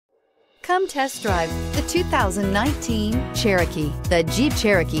Come test drive the 2019 Cherokee. The Jeep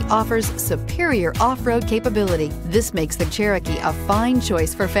Cherokee offers superior off-road capability. This makes the Cherokee a fine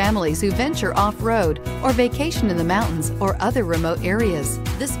choice for families who venture off-road or vacation in the mountains or other remote areas.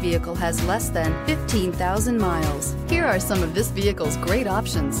 This vehicle has less than 15,000 miles. Here are some of this vehicle's great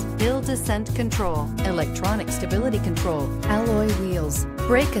options: hill descent control, electronic stability control, alloy wheels,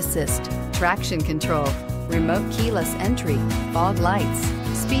 brake assist, traction control, remote keyless entry, fog lights,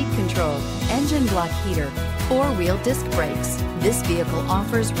 speed control, engine block heater, four-wheel disc brakes. This vehicle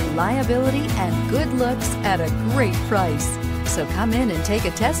offers reliability and good looks at a great price. So come in and take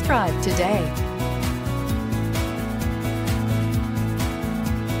a test drive today.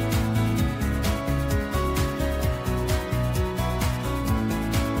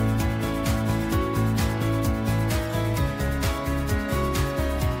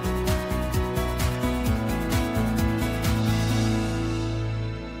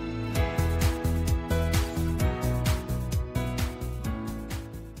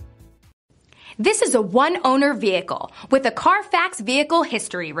 This is a one-owner vehicle with a CARFAX Vehicle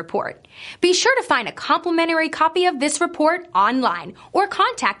History Report. Be sure to find a complimentary copy of this report online or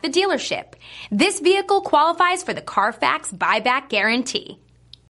contact the dealership. This vehicle qualifies for the CARFAX Buyback Guarantee.